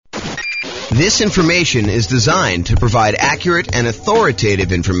This information is designed to provide accurate and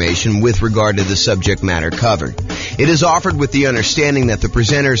authoritative information with regard to the subject matter covered. It is offered with the understanding that the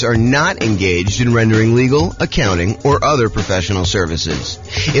presenters are not engaged in rendering legal, accounting, or other professional services.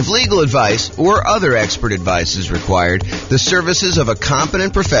 If legal advice or other expert advice is required, the services of a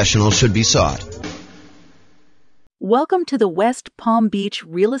competent professional should be sought. Welcome to the West Palm Beach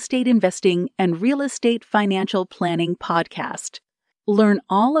Real Estate Investing and Real Estate Financial Planning Podcast. Learn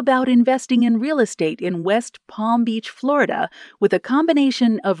all about investing in real estate in West Palm Beach, Florida, with a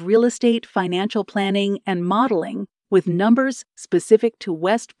combination of real estate financial planning and modeling with numbers specific to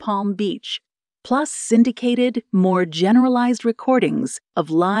West Palm Beach, plus syndicated, more generalized recordings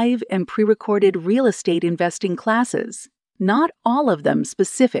of live and pre-recorded real estate investing classes, not all of them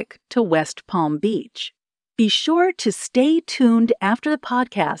specific to West Palm Beach. Be sure to stay tuned after the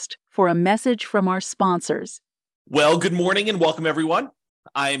podcast for a message from our sponsors. Well, good morning and welcome, everyone.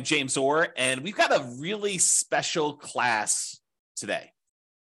 I am James Orr, and we've got a really special class today.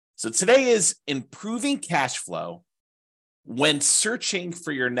 So today is improving cash flow when searching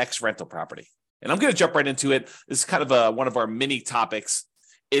for your next rental property. And I'm going to jump right into it. This is kind of one of our mini topics.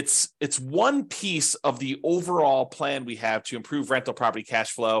 It's one piece of the overall plan we have to improve rental property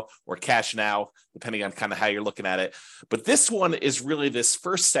cash flow, or cash now, depending on kind of how you're looking at it. But this one is really this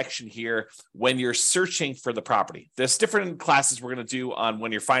first section here when you're searching for the property. There's different classes we're going to do on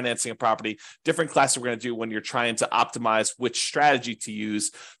when you're financing a property, different classes we're going to do when you're trying to optimize which strategy to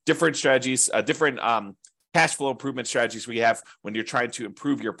use, different strategies, different cash flow improvement strategies we have when you're trying to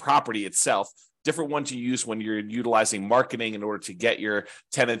improve your property itself. Different ones you use when you're utilizing marketing in order to get your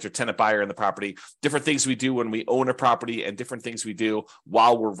tenant or tenant buyer in the property, different things we do when we own a property, and different things we do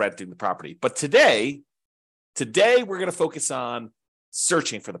while we're renting the property. But today we're going to focus on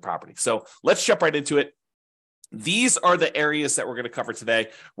searching for the property. So let's jump right into it. These are the areas that we're going to cover today.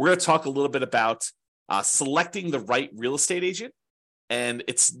 We're going to talk a little bit about selecting the right real estate agent. And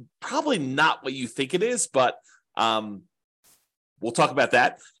it's probably not what you think it is, but we'll talk about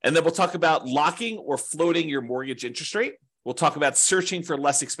that. And then we'll talk about locking or floating your mortgage interest rate. We'll talk about searching for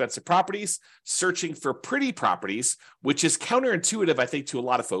less expensive properties, searching for pretty properties, which is counterintuitive, I think, to a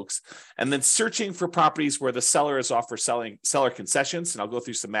lot of folks. And then searching for properties where the seller is offering seller concessions. And I'll go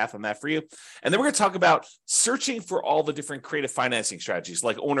through some math on that for you. And then we're going to talk about searching for all the different creative financing strategies,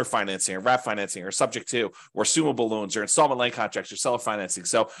 like owner financing or wrap financing or subject to or assumable loans or installment land contracts or seller financing.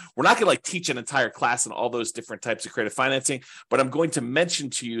 So we're not going to teach an entire class on all those different types of creative financing, but I'm going to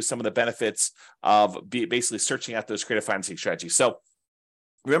mention to you some of the benefits of basically searching out those creative financing strategies. So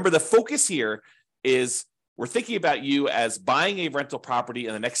remember, the focus here is we're thinking about you as buying a rental property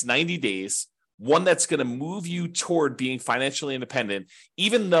in the next 90 days, one that's going to move you toward being financially independent,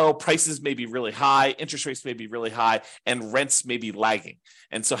 even though prices may be really high, interest rates may be really high, and rents may be lagging.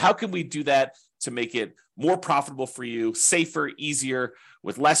 And so how can we do that to make it more profitable for you, safer, easier,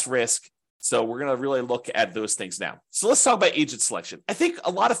 with less risk? So we're going to really look at those things now. So let's talk about agent selection. I think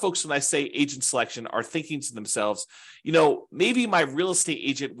a lot of folks, when I say agent selection, are thinking to themselves, maybe my real estate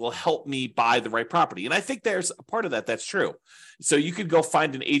agent will help me buy the right property. And I think there's a part of that that's true. So you could go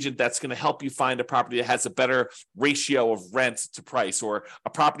find an agent that's going to help you find a property that has a better ratio of rent to price, or a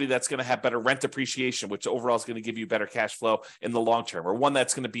property that's going to have better rent appreciation, which overall is going to give you better cash flow in the long term, or one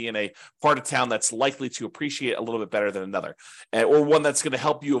that's going to be in a part of town that's likely to appreciate a little bit better than another, or one that's going to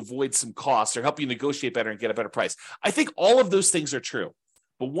help you avoid some costs or help you negotiate better and get a better price. I think all of those things are true.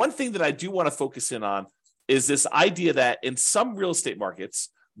 But one thing that I do want to focus in on is this idea that in some real estate markets,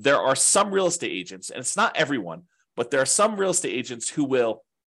 there are some real estate agents, and it's not everyone, but there are some real estate agents who will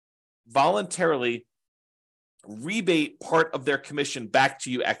voluntarily rebate part of their commission back to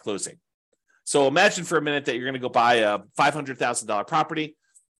you at closing. So imagine for a minute that you're going to go buy a $500,000 property,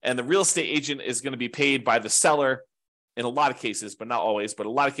 and the real estate agent is going to be paid by the seller in a lot of cases, but not always, but a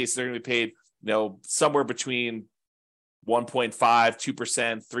lot of cases they're going to be paid, somewhere between 1.5%,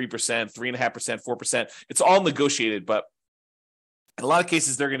 2%, 3%, 3.5%, 4%. It's all negotiated, but in a lot of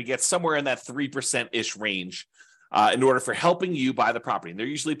cases, they're going to get somewhere in that 3%-ish range in order for helping you buy the property. And they're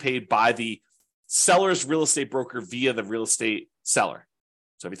usually paid by the seller's real estate broker via the real estate seller.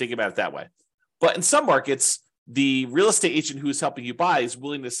 So if you think about it that way. But in some markets, the real estate agent who is helping you buy is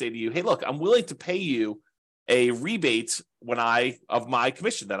willing to say to you, hey, look, I'm willing to pay you a rebate of my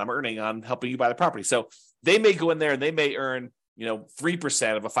commission that I'm earning on helping you buy the property. So they may go in there and they may earn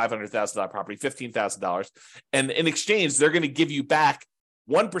 3% of a $500,000 property, $15,000. And in exchange, they're going to give you back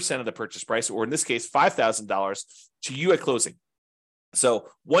 1% of the purchase price, or in this case, $5,000 to you at closing. So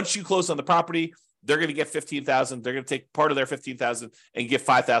once you close on the property, they're going to get $15,000. They're going to take part of their $15,000 and give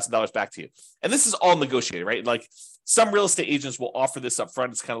 $5,000 back to you. And this is all negotiated, right? Like some real estate agents will offer this up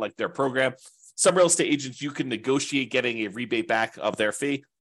front. It's kind of like their program. Some real estate agents, you can negotiate getting a rebate back of their fee.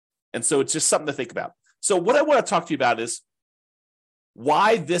 And so it's just something to think about. So what I want to talk to you about is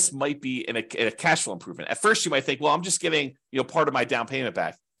why this might be in a cash flow improvement. At first, you might think, well, I'm just getting part of my down payment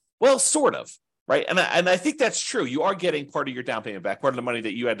back. Well, sort of, right? And I think that's true. You are getting part of your down payment back, part of the money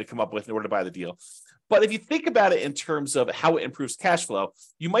that you had to come up with in order to buy the deal. But if you think about it in terms of how it improves cash flow,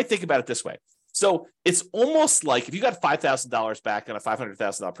 you might think about it this way. So it's almost like if you got $5,000 back on a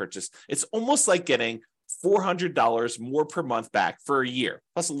 $500,000 purchase, it's almost like getting $400 more per month back for a year,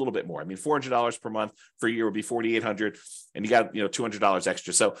 plus a little bit more. I mean, $400 per month for a year would be $4,800, and you got $200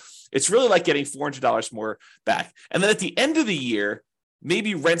 extra. So it's really like getting $400 more back. And then at the end of the year,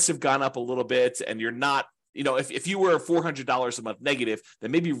 maybe rents have gone up a little bit, and you're not, if you were $400 a month negative,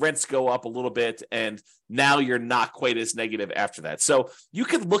 then maybe rents go up a little bit, and now you're not quite as negative after that. So you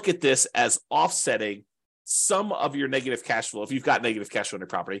could look at this as offsetting some of your negative cash flow. If you've got negative cash flow in your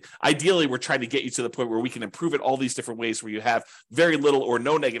property, ideally, we're trying to get you to the point where we can improve it all these different ways where you have very little or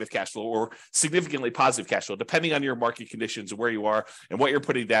no negative cash flow or significantly positive cash flow, depending on your market conditions and where you are and what you're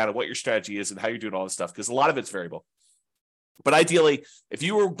putting down and what your strategy is and how you're doing all this stuff, because a lot of it's variable. But ideally, if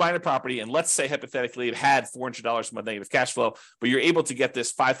you were buying a property and let's say hypothetically it had $400 a month negative cash flow, but you're able to get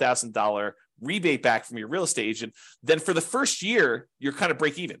this $5,000 rebate back from your real estate agent, then for the first year, you're kind of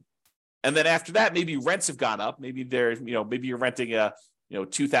break even. And then after that, maybe rents have gone up. Maybe maybe you're renting a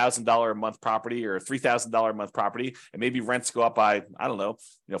 $2,000 a month property or a $3,000 a month property, and maybe rents go up by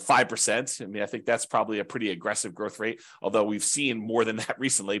 5%. I mean, I think that's probably a pretty aggressive growth rate, although we've seen more than that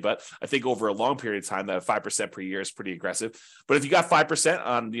recently. But I think over a long period of time, that 5% per year is pretty aggressive. But if you got 5%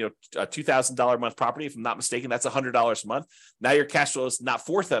 on a $2,000 a month property, if I'm not mistaken, that's $100 a month. Now your cash flow is not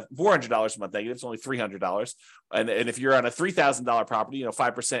 $400 a month negative; it's only $300. And if you're on a $3,000 property,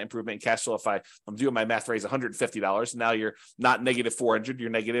 5% improvement in cash flow. If I'm doing my math right, is $150. Now you're not negative $400, you're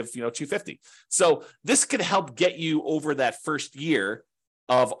negative $250. So this could help get you over that first year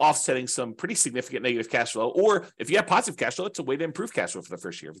of offsetting some pretty significant negative cash flow. Or if you have positive cash flow, it's a way to improve cash flow for the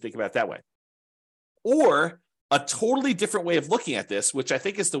first year, if you think about it that way. Or a totally different way of looking at this, which I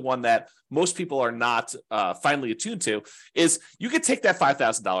think is the one that most people are not finally attuned to, is you could take that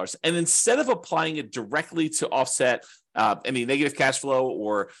 $5,000 and instead of applying it directly to offset any negative cash flow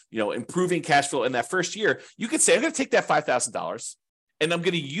or improving cash flow in that first year, you could say, I'm going to take that $5,000 and I'm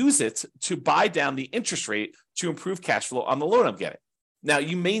going to use it to buy down the interest rate to improve cash flow on the loan I'm getting. Now,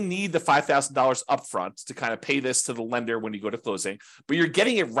 you may need the $5,000 upfront to kind of pay this to the lender when you go to closing, but you're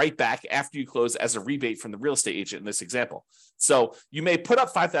getting it right back after you close as a rebate from the real estate agent in this example. So you may put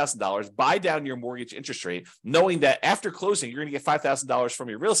up $5,000, buy down your mortgage interest rate, knowing that after closing, you're going to get $5,000 from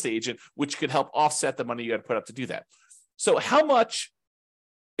your real estate agent, which could help offset the money you had to put up to do that. So how much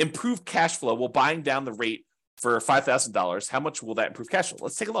improved cash flow will buying down the rate for $5,000, how much will that improve cash flow?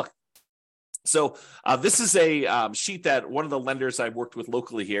 Let's take a look. So this is a sheet that one of the lenders I worked with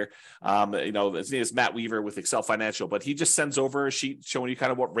locally here, his name is Matt Weaver with Excel Financial, but he just sends over a sheet showing you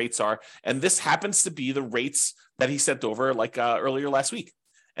kind of what rates are. And this happens to be the rates that he sent over earlier last week.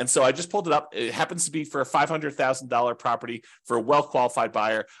 And so I just pulled it up. It happens to be for a $500,000 property for a well-qualified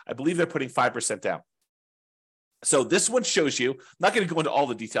buyer. I believe they're putting 5% down. So this one shows you, I'm not going to go into all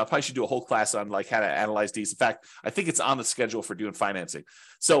the detail. I probably should do a whole class on how to analyze these. In fact, I think it's on the schedule for doing financing.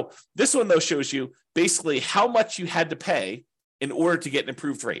 So this one, though, shows you basically how much you had to pay in order to get an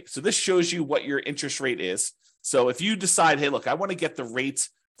improved rate. So this shows you what your interest rate is. So if you decide, hey, look, I want to get the rate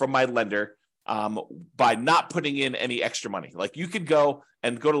from my lender by not putting in any extra money. Like you could go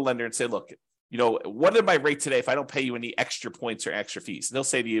to lender and say, look, what is my rate today if I don't pay you any extra points or extra fees? And they'll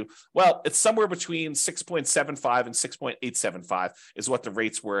say to you, well, it's somewhere between 6.75 and 6.875 is what the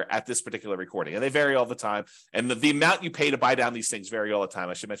rates were at this particular recording. And they vary all the time. And the amount you pay to buy down these things vary all the time.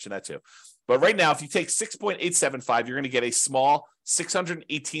 I should mention that too. But right now, if you take 6.875, you're going to get a small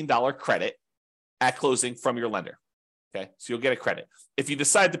 $618 credit at closing from your lender. Okay, so you'll get a credit. If you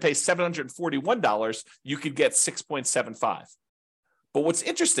decide to pay $741, you could get 6.75. But what's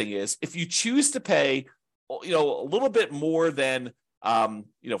interesting is if you choose to pay, a little bit more than,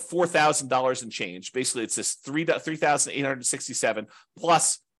 $4,000 and change, basically it's this $3,867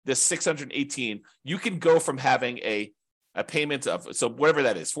 plus this $618, you can go from having a payment of, so whatever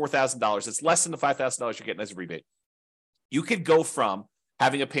that is, $4,000, it's less than the $5,000 you're getting as a rebate. You could go from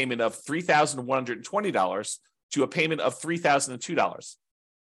having a payment of $3,120 to a payment of $3,002.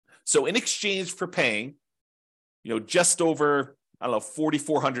 So in exchange for paying, just over,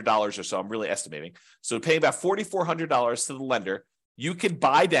 $4,400 or so, I'm really estimating. So paying about $4,400 to the lender, you can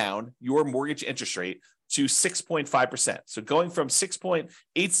buy down your mortgage interest rate to 6.5%. So going from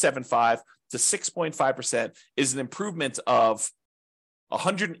 6.875 to 6.5% is an improvement of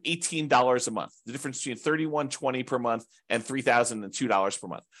 $118 a month, the difference between $3,120 per month and $3,002 per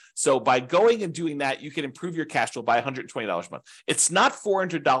month. So by going and doing that, you can improve your cash flow by $120 a month. It's not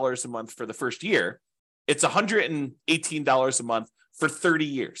 $400 a month for the first year. It's $118 a month for 30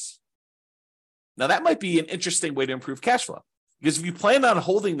 years. Now, that might be an interesting way to improve cash flow. Because if you plan on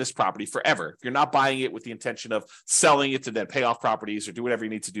holding this property forever, you're not buying it with the intention of selling it to then pay off properties or do whatever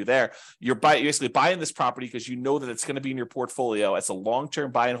you need to do there. You're basically buying this property because you know that it's going to be in your portfolio as a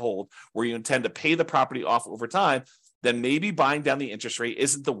long-term buy and hold where you intend to pay the property off over time. Then maybe buying down the interest rate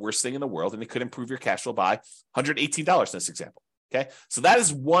isn't the worst thing in the world, and it could improve your cash flow by $118 in this example. Okay, so that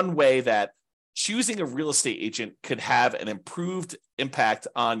is one way that choosing a real estate agent could have an improved impact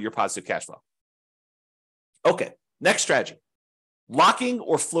on your positive cash flow. Okay, next strategy. Locking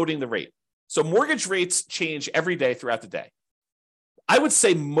or floating the rate. So mortgage rates change every day throughout the day. I would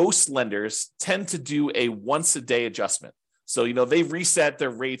say most lenders tend to do a once a day adjustment. So, they reset their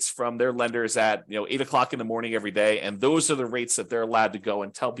rates from their lenders at, 8 o'clock in the morning every day. And those are the rates that they're allowed to go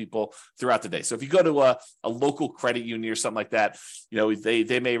and tell people throughout the day. So if you go to a local credit union or something like that,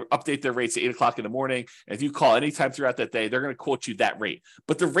 they may update their rates at 8 o'clock in the morning. And if you call anytime throughout that day, they're going to quote you that rate.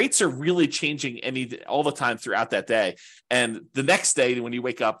 But the rates are really changing all the time throughout that day. And the next day, when you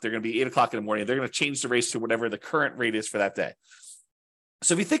wake up, they're going to be 8 o'clock in the morning. They're going to change the rates to whatever the current rate is for that day.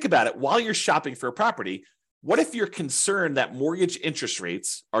 So if you think about it, while you're shopping for a property, what if you're concerned that mortgage interest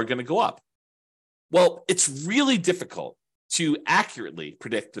rates are going to go up? Well, it's really difficult to accurately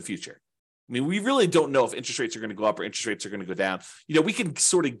predict the future. I mean, we really don't know if interest rates are going to go up or interest rates are going to go down. We can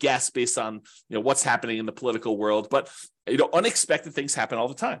sort of guess based on, what's happening in the political world, but, unexpected things happen all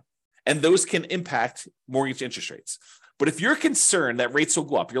the time. And those can impact mortgage interest rates. But if you're concerned that rates will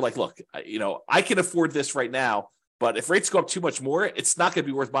go up, you're like, look, I can afford this right now, but if rates go up too much more, it's not going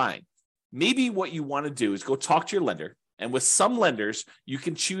to be worth buying. Maybe what you want to do is go talk to your lender. And with some lenders, you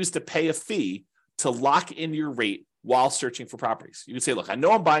can choose to pay a fee to lock in your rate while searching for properties. You can say, look, I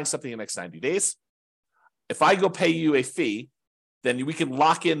know I'm buying something in the next 90 days. If I go pay you a fee, then we can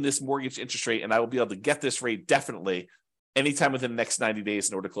lock in this mortgage interest rate and I will be able to get this rate definitely anytime within the next 90 days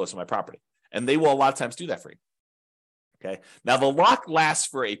in order to close on my property. And they will a lot of times do that for you. Okay. Now the lock lasts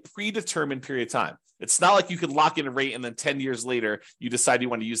for a predetermined period of time. It's not like you could lock in a rate and then 10 years later, you decide you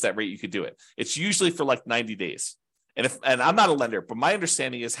want to use that rate, you could do it. It's usually for like 90 days. And I'm not a lender, but my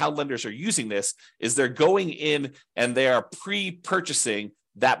understanding is how lenders are using this is they're going in and they are pre-purchasing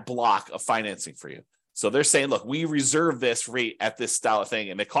that block of financing for you. So they're saying, look, we reserve this rate at this style of thing,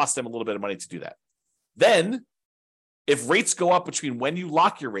 and it costs them a little bit of money to do that. Then if rates go up between when you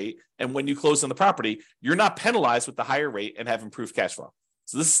lock your rate and when you close on the property, you're not penalized with the higher rate and have improved cash flow.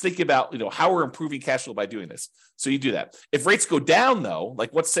 So this is thinking about, how we're improving cash flow by doing this. So you do that. If rates go down though,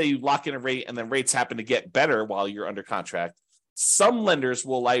 like let's say you lock in a rate and then rates happen to get better while you're under contract, some lenders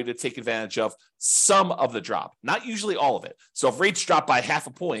will allow you to take advantage of some of the drop, not usually all of it. So if rates drop by half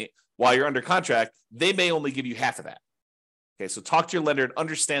a point while you're under contract, they may only give you half of that. Okay, so talk to your lender and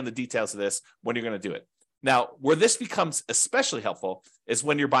understand the details of this when you're going to do it. Now, where this becomes especially helpful is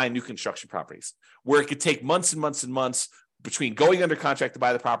when you're buying new construction properties, where it could take months and months and months between going under contract to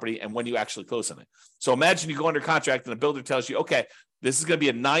buy the property and when you actually close on it. So imagine you go under contract and the builder tells you, okay, this is going to be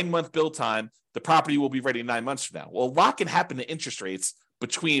a 9-month build time. The property will be ready 9 months from now. Well, a lot can happen to interest rates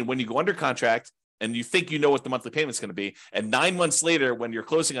between when you go under contract and you think you know what the monthly payment is going to be, and 9 months later when you're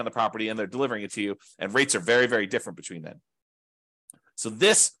closing on the property and they're delivering it to you, and rates are very, very different between then. So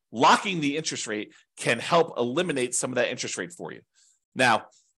this locking the interest rate can help eliminate some of that interest rate for you. Now,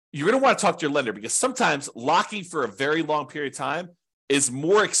 you're going to want to talk to your lender because sometimes locking for a very long period of time is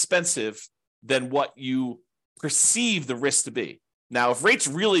more expensive than what you perceive the risk to be. Now, if rates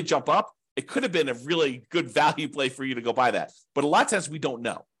really jump up, it could have been a really good value play for you to go buy that. But a lot of times we don't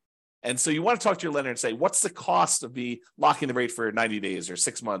know. And so you want to talk to your lender and say, what's the cost of me locking the rate for 90 days or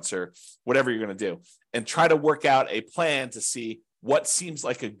 6 months or whatever you're going to do? And try to work out a plan to see what seems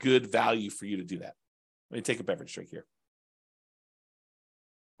like a good value for you to do that. Let me take a beverage drink here.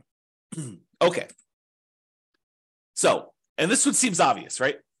 Okay. So, and this one seems obvious,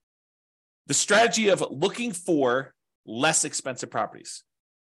 right? The strategy of looking for less expensive properties.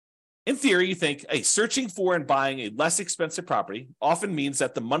 In theory, you think, hey, searching for and buying a less expensive property often means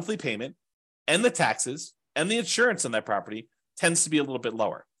that the monthly payment and the taxes and the insurance on that property tends to be a little bit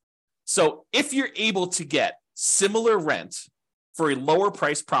lower. So if you're able to get similar rent for a lower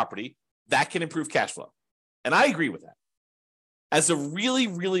priced property, that can improve cash flow. And I agree with that. As a really,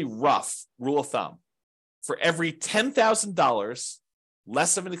 really rough rule of thumb, for every $10,000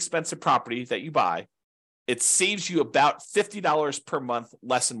 less of an expensive property that you buy, it saves you about $50 per month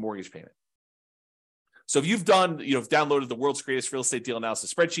less in mortgage payment. So if you've downloaded the world's greatest real estate deal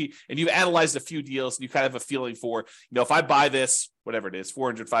analysis spreadsheet and you've analyzed a few deals and you kind of have a feeling for, if I buy this, whatever it is,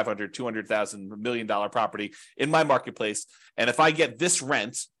 400, 500, 200,000, $1 million property in my marketplace, and if I get this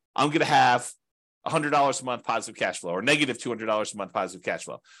rent, I'm going to have $100 a month positive cash flow or negative $200 a month positive cash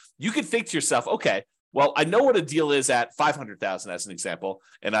flow. You could think to yourself, okay, well, I know what a deal is at $500,000 as an example,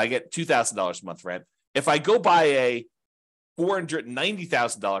 and I get $2,000 a month rent. If I go buy a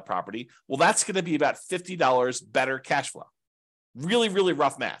 $490,000 property, well, that's going to be about $50 better cash flow. Really, really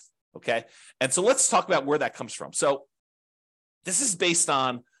rough math. Okay. And so let's talk about where that comes from. So this is based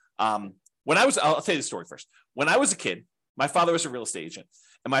on I'll tell you the story first. When I was a kid, my father was a real estate agent.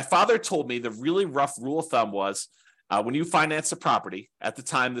 And my father told me the really rough rule of thumb was when you finance a property, at the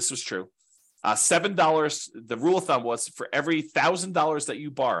time this was true, $7, the rule of thumb was for every $1,000 that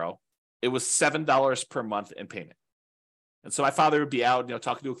you borrow, it was $7 per month in payment. And so my father would be out,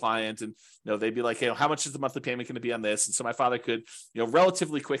 talking to a client, and they'd be like, "Hey, how much is the monthly payment going to be on this?" And so my father could,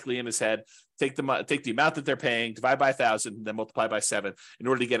 relatively quickly in his head, take the amount that they're paying, divide by 1,000, and then multiply by 7 in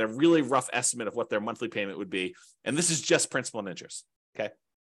order to get a really rough estimate of what their monthly payment would be. And this is just principal and interest. Okay.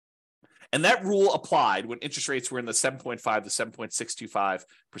 And that rule applied when interest rates were in the 7.5 to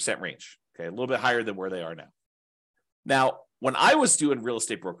 7.625% range. Okay, a little bit higher than where they are now. Now, when I was doing real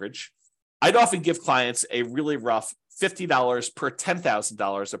estate brokerage, I'd often give clients a really rough $50 per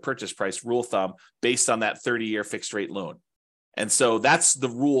 $10,000 of purchase price rule of thumb based on that 30-year fixed rate loan. And so that's the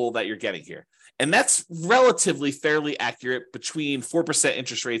rule that you're getting here. And that's relatively fairly accurate between 4%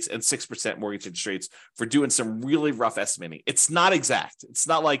 interest rates and 6% mortgage interest rates for doing some really rough estimating. It's not exact. It's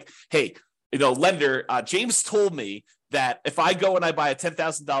not like, hey, lender, James told me that if I go and I buy a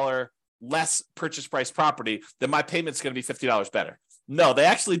 $10,000 less purchase price property, then my payment's going to be $50 better. No, they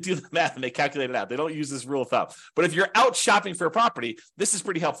actually do the math and they calculate it out. They don't use this rule of thumb. But if you're out shopping for a property, this is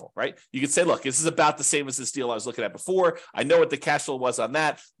pretty helpful, right? You could say, look, this is about the same as this deal I was looking at before. I know what the cash flow was on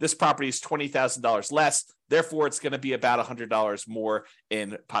that. This property is $20,000 less. Therefore, it's going to be about $100 more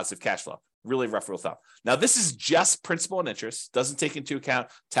in positive cash flow. Really rough rule of thumb. Now, this is just principal and interest. Doesn't take into account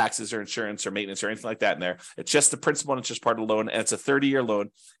taxes or insurance or maintenance or anything like that in there. It's just the principal and interest part of the loan, and it's a 30-year loan.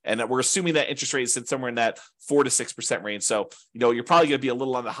 And we're assuming that interest rate is somewhere in that 4 to 6% range. So, you're probably going to be a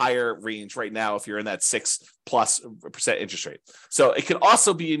little on the higher range right now if you're in that 6+% interest rate. So it can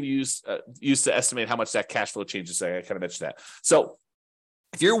also be used to estimate how much that cash flow changes. I kind of mentioned that. So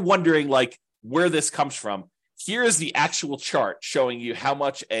if you're wondering where this comes from, here is the actual chart showing you how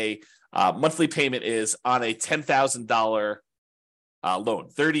much a monthly payment is on a $10,000 loan,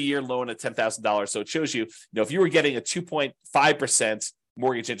 30-year loan at $10,000. So it shows you, if you were getting a 2.5%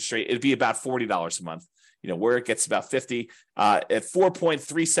 mortgage interest rate, it'd be about $40 a month. Where it gets about 50 at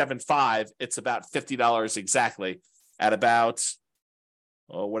 4.375, it's about $50 exactly. At about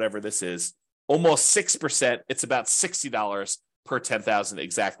whatever this is, almost 6%, it's about $60 per 10,000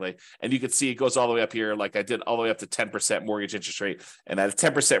 exactly. And you can see it goes all the way up here, like I did, all the way up to 10% mortgage interest rate. And at a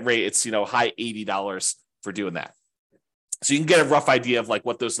 10% rate, it's, high $80 for doing that. So you can get a rough idea of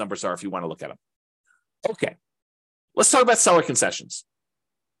what those numbers are if you want to look at them. Okay. Let's talk about seller concessions.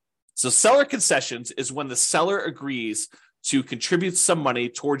 So seller concessions is when the seller agrees to contribute some money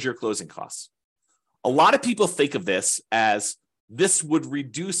towards your closing costs. A lot of people think of this as this would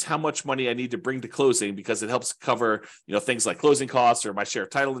reduce how much money I need to bring to closing because it helps cover, things like closing costs or my share of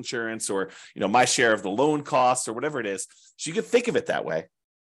title insurance or, my share of the loan costs or whatever it is. So you could think of it that way.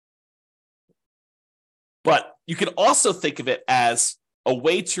 But you can also think of it as a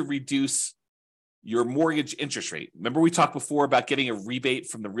way to reduce your mortgage interest rate. Remember we talked before about getting a rebate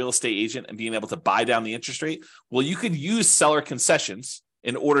from the real estate agent and being able to buy down the interest rate? Well, you could use seller concessions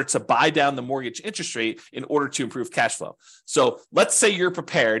in order to buy down the mortgage interest rate in order to improve cash flow. So let's say you're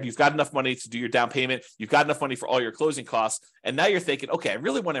prepared, you've got enough money to do your down payment, you've got enough money for all your closing costs, and now you're thinking, okay, I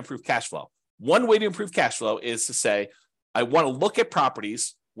really want to improve cash flow. One way to improve cash flow is to say, I want to look at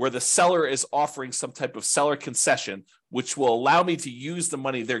properties where the seller is offering some type of seller concession, which will allow me to use the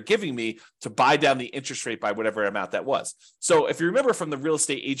money they're giving me to buy down the interest rate by whatever amount that was. So if you remember from the real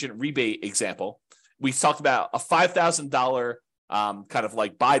estate agent rebate example, we talked about a $5,000 kind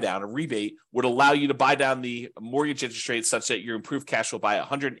of buy down, a rebate would allow you to buy down the mortgage interest rate such that you improve cash flow by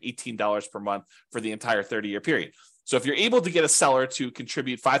 $118 per month for the entire 30-year period. So if you're able to get a seller to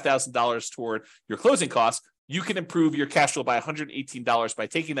contribute $5,000 toward your closing costs, you can improve your cash flow by $118 by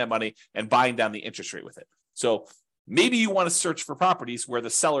taking that money and buying down the interest rate with it. So maybe you want to search for properties where the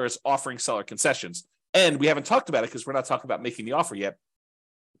seller is offering seller concessions. And we haven't talked about it because we're not talking about making the offer yet,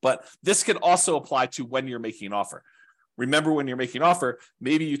 but this could also apply to when you're making an offer. remember when you're making an offer,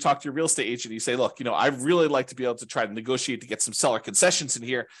 maybe you talk to your real estate agent and you say, look, I'd really like to be able to try to negotiate to get some seller concessions in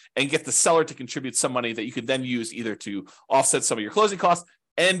here and get the seller to contribute some money that you could then use either to offset some of your closing costs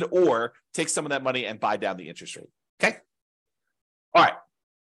and or take some of that money and buy down the interest rate. Okay. All right.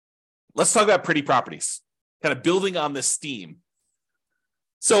 Let's talk about pretty properties, kind of building on this theme.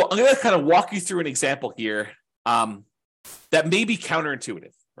 So I'm going to kind of walk you through an example here that may be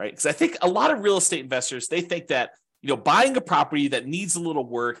counterintuitive, right? Because I think a lot of real estate investors, they think that, buying a property that needs a little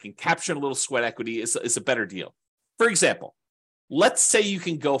work and capturing a little sweat equity is a better deal. For example, let's say you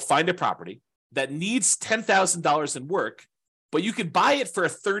can go find a property that needs $10,000 in work, but you could buy it for a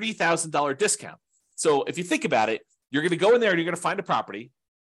 $30,000 discount. So if you think about it, you're going to go in there and you're going to find a property.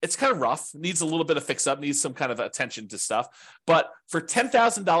 It's kind of rough, needs a little bit of fix up, needs some kind of attention to stuff. But for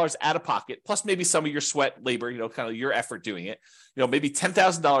 $10,000 out of pocket, plus maybe some of your sweat labor, kind of your effort doing it, maybe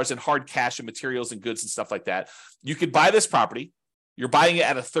 $10,000 in hard cash and materials and goods and stuff like that, you could buy this property. You're buying it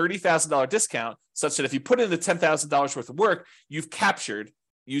at a $30,000 discount, such that if you put in the $10,000 worth of work, you've captured,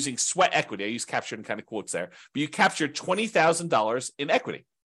 using sweat equity, I use captured in kind of quotes there, but you captured $20,000 in equity.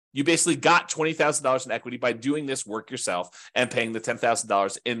 You basically got $20,000 in equity by doing this work yourself and paying the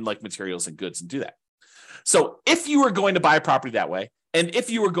 $10,000 in like materials and goods and do that. So if you were going to buy a property that way, and if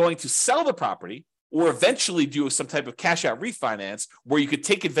you were going to sell the property or eventually do some type of cash out refinance where you could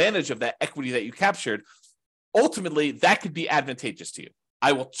take advantage of that equity that you captured, ultimately that could be advantageous to you.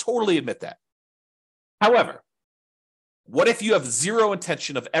 I will totally admit that. However, what if you have zero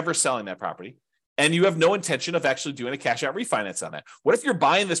intention of ever selling that property? And you have no intention of actually doing a cash out refinance on that? What if you're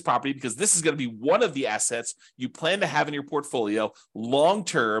buying this property because this is going to be one of the assets you plan to have in your portfolio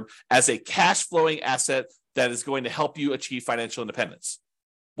long-term as a cash flowing asset that is going to help you achieve financial independence?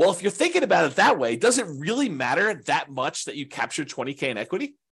 Well, if you're thinking about it that way, does it really matter that much that you captured $20K in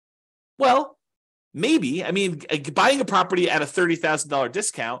equity? Well, maybe. I mean, buying a property at a $30,000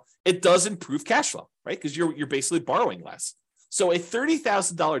 discount, it does improve cash flow, right? Because you're basically borrowing less. So a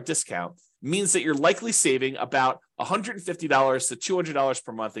 $30,000 discount means that you're likely saving about $150 to $200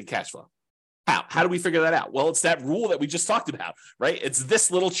 per month in cash flow. How do we figure that out? Well, it's that rule that we just talked about, right? It's this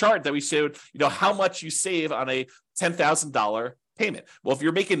little chart that we showed, how much you save on a $10,000 payment. Well, if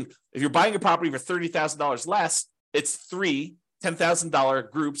you're buying a property for $30,000 less, it's three $10,000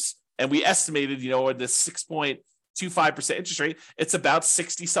 groups. And we estimated, in this 6.25% interest rate, it's about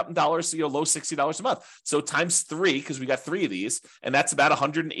 $60-something, low $60 a month. So times three, because we got three of these, and that's about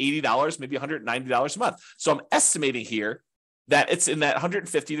 $180, maybe $190 a month. So I'm estimating here that it's in that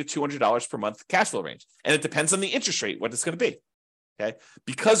 $150 to $200 per month cash flow range. And it depends on the interest rate, what it's going to be, okay?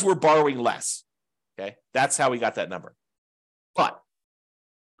 Because we're borrowing less, okay? That's how we got that number. But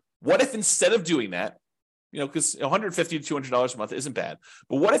what if instead of doing that, because $150 to $200 a month isn't bad.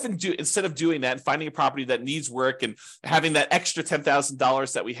 But what if instead of doing that and finding a property that needs work and having that extra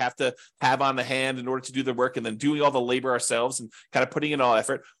 $10,000 that we have to have on the hand in order to do the work and then doing all the labor ourselves and kind of putting in all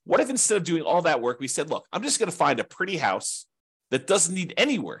effort, what if instead of doing all that work, we said, look, I'm just going to find a pretty house that doesn't need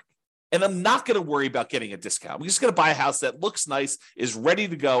any work. And I'm not going to worry about getting a discount. We're just going to buy a house that looks nice, is ready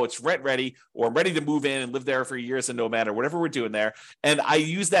to go, it's rent ready, or I'm ready to move in and live there for years and no matter, whatever we're doing there. And I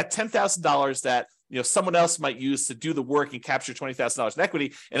use that $10,000 that someone else might use to do the work and capture $20,000 in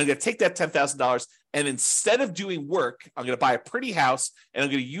equity. And I'm going to take that $10,000 and instead of doing work, I'm going to buy a pretty house and I'm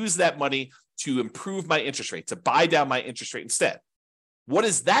going to use that money to improve my interest rate, to buy down my interest rate instead. What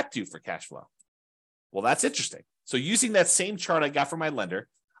does that do for cash flow? Well, that's interesting. So using that same chart I got from my lender,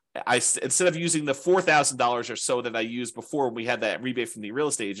 instead of using the $4,000 or so that I used before we had that rebate from the real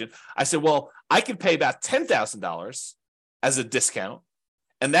estate agent, I said, well, I could pay about $10,000 as a discount.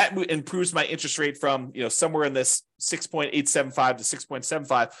 And that improves my interest rate from, somewhere in this 6.875 to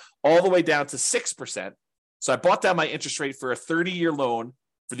 6.75 all the way down to 6%. So I bought down my interest rate for a 30-year loan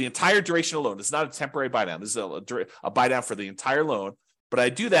for the entire duration of the loan. It's not a temporary buy down. This is a buy down for the entire loan. But I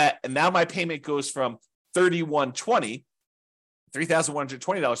do that, and now my payment goes from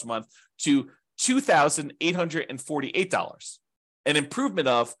 $3,120 a month to $2,848, an improvement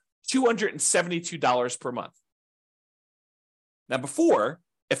of $272 per month. Now, before,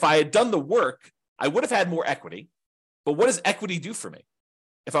 if I had done the work, I would have had more equity. But what does equity do for me?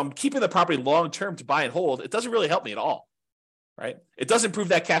 If I'm keeping the property long-term to buy and hold, it doesn't really help me at all, right? It does improve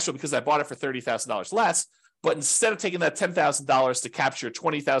that cash flow because I bought it for $30,000 less. But instead of taking that $10,000 to capture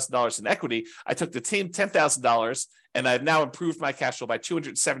 $20,000 in equity, I took the same $10,000 and I've now improved my cash flow by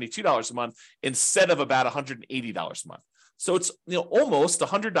 $272 a month instead of about $180 a month. So it's almost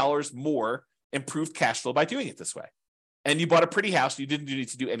 $100 more improved cash flow by doing it this way. And you bought a pretty house, you didn't need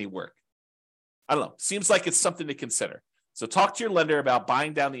to do any work. I don't know. Seems like it's something to consider. So talk to your lender about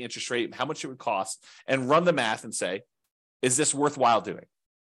buying down the interest rate and how much it would cost and run the math and say, Is this worthwhile doing?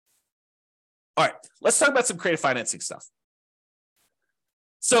 All right, let's talk about some creative financing stuff.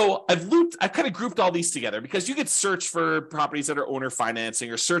 So I've kind of grouped all these together because you could search for properties that are owner financing,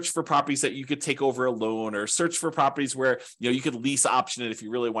 or search for properties that you could take over a loan, or search for properties where you could lease option it if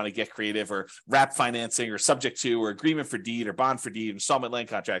you really want to get creative, or wrap financing, or subject to, or agreement for deed, or bond for deed, installment land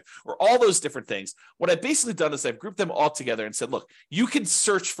contract, or all those different things. What I've basically done is I've grouped them all together and said, look, you can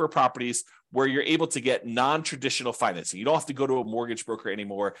search for properties where you're able to get non-traditional financing. You don't have to go to a mortgage broker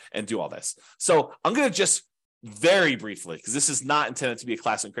anymore and do all this. So I'm going to just very briefly, because this is not intended to be a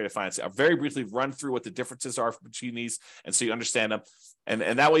class in creative financing, I'll very briefly run through what the differences are between these, and so you understand them, and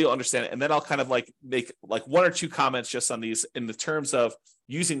that way you'll understand it. And then I'll kind of make one or two comments just on these in the terms of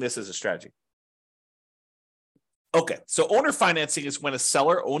using this as a strategy. Okay, so owner financing is when a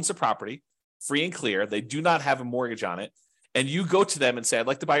seller owns a property free and clear. They do not have a mortgage on it, and you go to them and say, I'd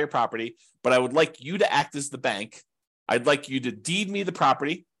like to buy your property, but I would like you to act as the bank. I'd like you to deed me the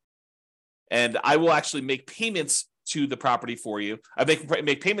property, and I will actually make payments to the property for you. I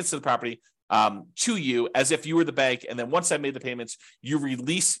make payments to the property to you as if you were the bank. And then once I made the payments, you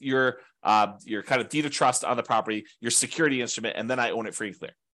release your kind of deed of trust on the property, your security instrument, and then I own it free and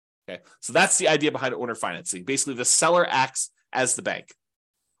clear. Okay, so that's the idea behind owner financing. Basically, the seller acts as the bank.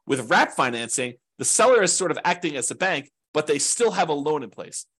 With wrap financing, the seller is sort of acting as the bank, but they still have a loan in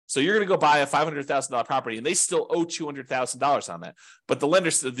place. So you're going to go buy a $500,000 property, and they still owe $200,000 on that. But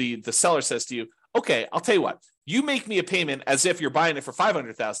the seller says to you, okay, I'll tell you what, you make me a payment as if you're buying it for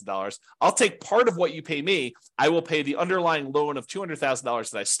 $500,000. I'll take part of what you pay me. I will pay the underlying loan of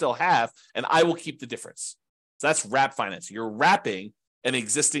 $200,000 that I still have, and I will keep the difference. So that's wrap financing. You're wrapping an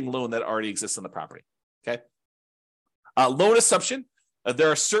existing loan that already exists on the property. Okay. Loan assumption.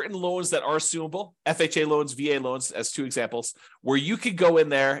 There are certain loans that are assumable, FHA loans, VA loans, as two examples, where you could go in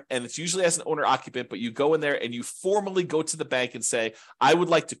there, and it's usually as an owner occupant, but you go in there and you formally go to the bank and say, I would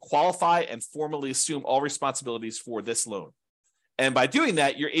like to qualify and formally assume all responsibilities for this loan. And by doing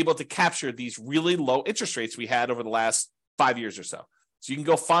that, you're able to capture these really low interest rates we had over the last 5 years or so. So you can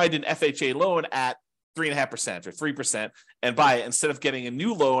go find an FHA loan at 3.5% or 3% and buy it instead of getting a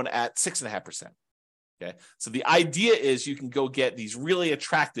new loan at 6.5%. Okay, so the idea is you can go get these really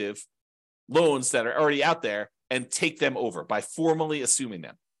attractive loans that are already out there and take them over by formally assuming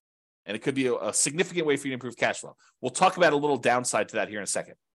them. And it could be a significant way for you to improve cash flow. We'll talk about a little downside to that here in a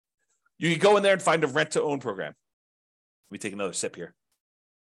second. You can go in there and find a rent-to-own program. Let me take another sip here.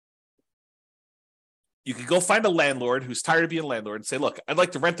 You could go find a landlord who's tired of being a landlord and say, look, I'd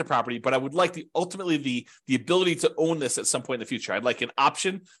like to rent the property, but I would like ultimately the ability to own this at some point in the future. I'd like an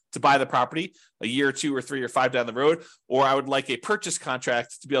option to buy the property a year or 2 or 3 or 5 down the road, or I would like a purchase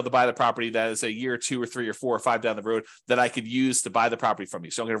contract to be able to buy the property that is a year or 2 or 3 or 4 or 5 down the road that I could use to buy the property from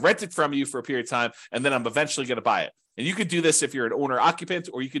you. So I'm going to rent it from you for a period of time, and then I'm eventually going to buy it. And you could do this if you're an owner occupant,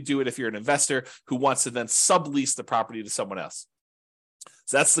 or you could do it if you're an investor who wants to then sublease the property to someone else.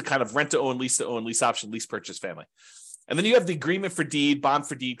 So that's the kind of rent-to-own, lease-to-own, lease option, lease purchase family. And then you have the agreement for deed, bond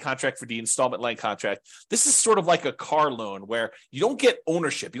for deed, contract for deed, installment land contract. This is sort of like a car loan where you don't get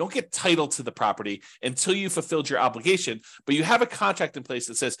ownership. You don't get title to the property until you fulfilled your obligation, but you have a contract in place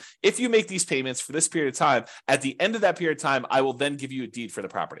that says, if you make these payments for this period of time, at the end of that period of time, I will then give you a deed for the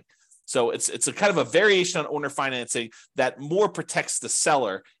property. So it's a kind of a variation on owner financing that more protects the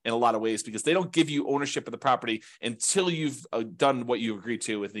seller in a lot of ways, because they don't give you ownership of the property until you've done what you agreed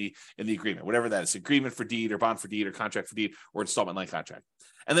to in the agreement, whatever that is, agreement for deed or bond for deed or contract for deed or installment land contract.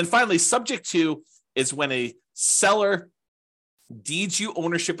 And then finally, subject to is when a seller deeds you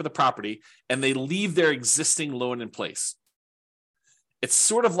ownership of the property and they leave their existing loan in place. It's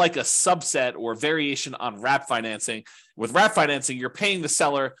sort of like a subset or variation on wrap financing. With wrap financing, you're paying the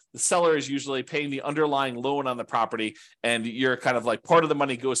seller. The seller is usually paying the underlying loan on the property, and you're kind of like part of the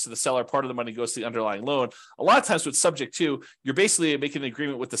money goes to the seller, part of the money goes to the underlying loan. A lot of times with subject to, you're basically making an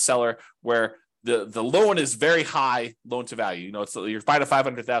agreement with the seller where the loan is very high loan to value. You know, it's you're buying a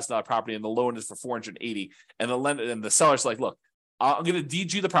 $500,000 property and the loan is for $480,000, and the seller's like, look, I'm going to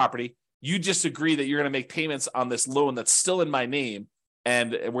deed you the property. You just agree that you're going to make payments on this loan that's still in my name,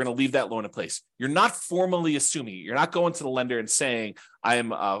 and we're going to leave that loan in place. You're not formally assuming it. You're not going to the lender and saying, I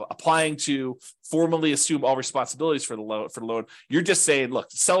am applying to formally assume all responsibilities for the loan. You're just saying,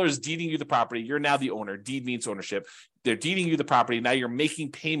 look, the seller is deeding you the property. You're now the owner. Deed means ownership. They're deeding you the property. Now you're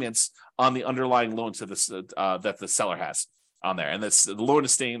making payments on the underlying loan to this that the seller has on there. And the loan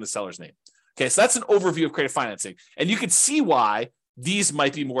is staying in the seller's name. Okay, so that's an overview of creative financing. And you can see why these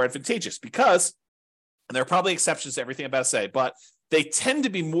might be more advantageous, because, and there are probably exceptions to everything I'm about to say, but they tend to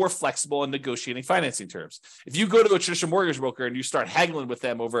be more flexible in negotiating financing terms. If you go to a traditional mortgage broker and you start haggling with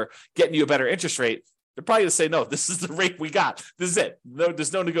them over getting you a better interest rate, They're probably going to say, no, this is the rate we got. This is it. No,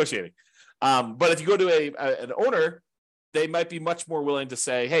 there's no negotiating. But if you go to an owner, they might be much more willing to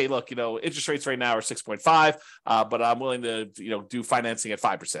say, hey, look, interest rates right now are 6.5, but I'm willing to, do financing at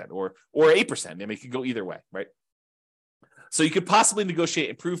 5% or 8%. I mean, it could go either way, right? So you could possibly negotiate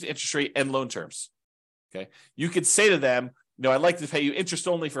improved interest rate and loan terms. Okay. You could say to them, I'd like to pay you interest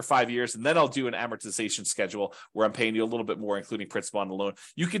only for 5 years, and then I'll do an amortization schedule where I'm paying you a little bit more, including principal on the loan.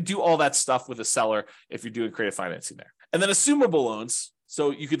 You could do all that stuff with a seller if you're doing creative financing there. And then assumable loans.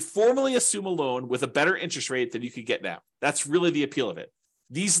 So you could formally assume a loan with a better interest rate than you could get now. That's really the appeal of it.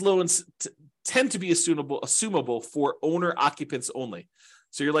 These loans tend to be assumable for owner occupants only.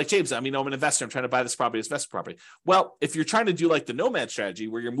 So you're like, James, I'm an investor. I'm trying to buy this property as investment property. Well, if you're trying to do like the nomad strategy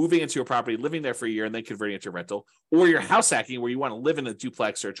where you're moving into a property, living there for a year and then converting it to rental, or you're house hacking where you want to live in a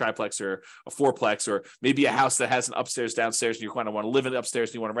duplex or a triplex or a fourplex, or maybe a house that has an upstairs, downstairs, and you kind of want to live in the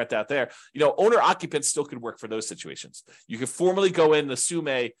upstairs and you want to rent out there, owner occupants still could work for those situations. You could formally go in and assume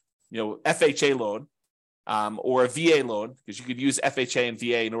a, FHA loan, or a VA loan, because you could use FHA and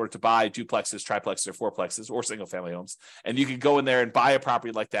VA in order to buy duplexes, triplexes, or fourplexes, or single family homes. And you could go in there and buy a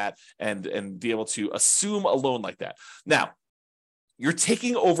property like that and be able to assume a loan like that. Now, you're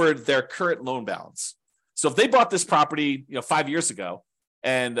taking over their current loan balance. So if they bought this property, 5 years ago,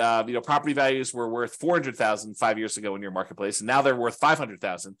 and property values were worth $400,000 5 years ago in your marketplace, and now they're worth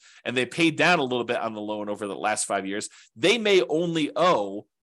 $500,000, and they paid down a little bit on the loan over the last 5 years, they may only owe,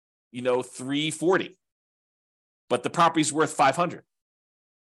 $340,000. But the property's worth $500,000.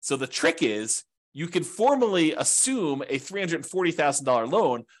 So the trick is you can formally assume a $340,000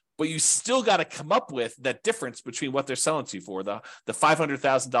 loan, but you still got to come up with that difference between what they're selling to you for, the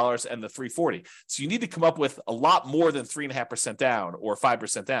 $500,000 and the $340,000. So you need to come up with a lot more than 3.5% down or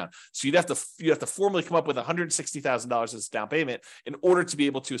 5% down. So you have to formally come up with $160,000 as down payment in order to be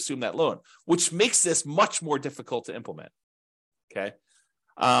able to assume that loan, which makes this much more difficult to implement. Okay,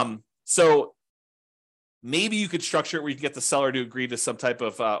 so maybe you could structure it where you can get the seller to agree to some type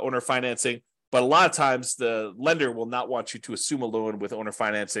of owner financing, but a lot of times the lender will not want you to assume a loan with owner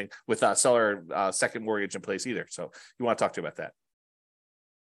financing with seller second mortgage in place either. So you want to talk to about that.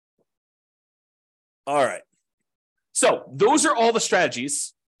 All right. So those are all the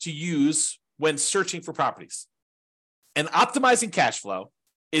strategies to use when searching for properties. And optimizing cash flow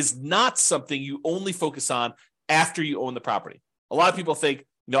is not something you only focus on after you own the property. A lot of people think,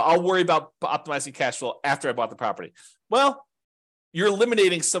 I'll worry about optimizing cash flow after I bought the property. Well, you're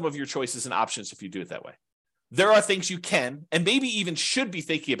eliminating some of your choices and options if you do it that way. There are things you can and maybe even should be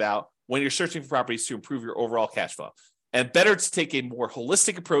thinking about when you're searching for properties to improve your overall cash flow. And better to take a more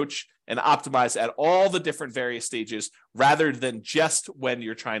holistic approach and optimize at all the different various stages rather than just when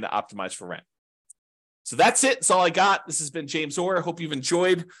you're trying to optimize for rent. So that's it. That's all I got. This has been James Orr. I hope you've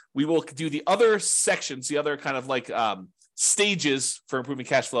enjoyed. We will do the other sections, the other kind of like stages for improving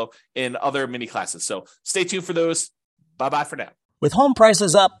cash flow in other mini classes. So stay tuned for those. Bye-bye for now. With home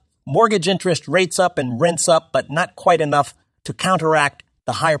prices up, mortgage interest rates up, and rents up, but not quite enough to counteract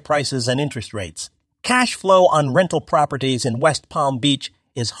the higher prices and interest rates, cash flow on rental properties in West Palm Beach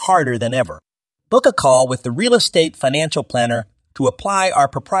is harder than ever. Book a call with the Real Estate Financial Planner to apply our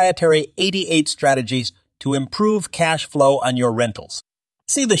proprietary 88 strategies to improve cash flow on your rentals.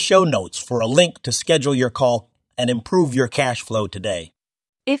 See the show notes for a link to schedule your call and improve your cash flow today.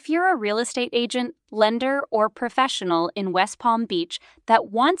 If you're a real estate agent, lender, or professional in West Palm Beach that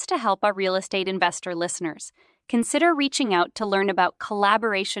wants to help our real estate investor listeners, consider reaching out to learn about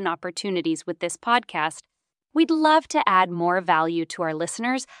collaboration opportunities with this podcast. We'd love to add more value to our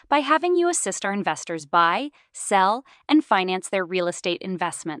listeners by having you assist our investors buy, sell, and finance their real estate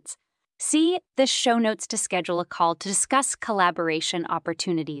investments. See the show notes to schedule a call to discuss collaboration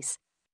opportunities.